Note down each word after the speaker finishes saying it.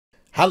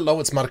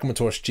Hello, it's Marco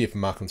Matosh here from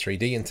Markham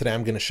 3D, and today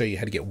I'm going to show you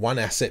how to get one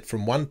asset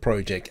from one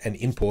project and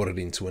import it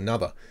into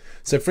another.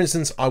 So for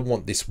instance, I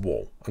want this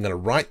wall. I'm going to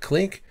right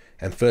click,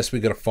 and first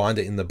we've got to find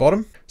it in the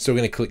bottom. So we're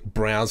going to click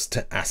Browse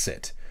to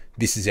Asset.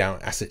 This is our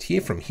asset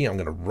here. From here, I'm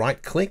going to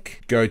right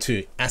click, go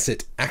to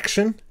Asset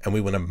Action, and we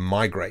want to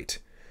migrate.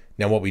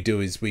 Now what we do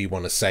is we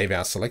want to save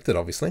our selected,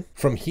 obviously.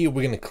 From here,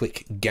 we're going to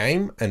click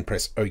Game and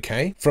press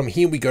OK. From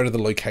here, we go to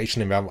the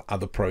location of our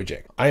other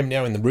project. I am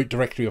now in the root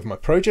directory of my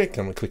project.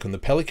 I'm going to click on the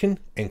pelican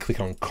and click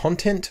on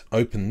Content,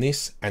 open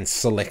this and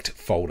select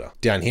Folder.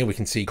 Down here, we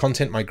can see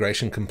Content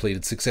Migration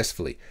completed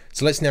successfully.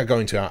 So let's now go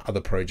into our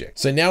other project.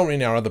 So now we're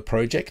in our other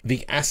project.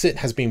 The asset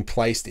has been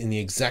placed in the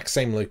exact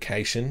same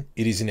location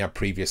it is in our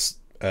previous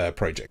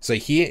project. So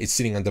here it's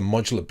sitting under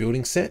Modular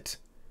Building Set,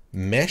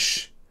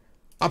 Mesh,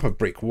 Upper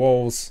Brick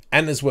Walls,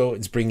 and as well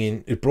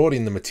it brought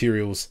in the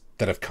materials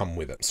that have come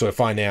with it. So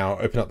if I now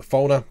open up the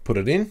folder, put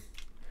it in,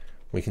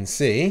 we can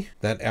see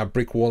that our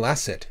brick wall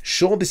asset,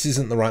 sure, this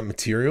isn't the right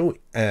material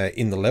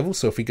in the level.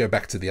 So if we go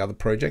back to the other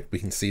project, we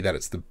can see that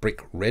it's the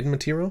brick red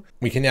material.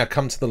 We can now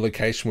come to the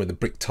location where the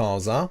brick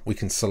tiles are. We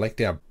can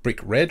select our brick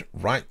red,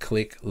 right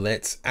click,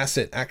 let's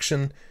asset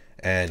action,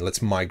 and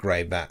let's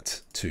migrate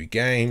that to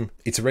game.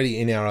 It's already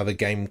in our other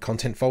game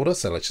content folder,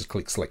 so let's just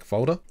click select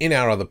folder. In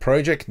our other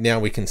project, now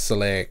we can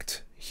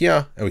select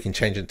here and we can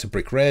change it to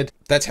brick red.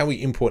 That's how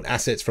we import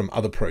assets from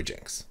other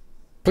projects.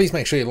 Please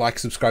make sure you like,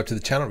 subscribe to the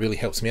channel. It really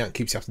helps me out and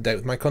keeps you up to date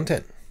with my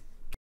content.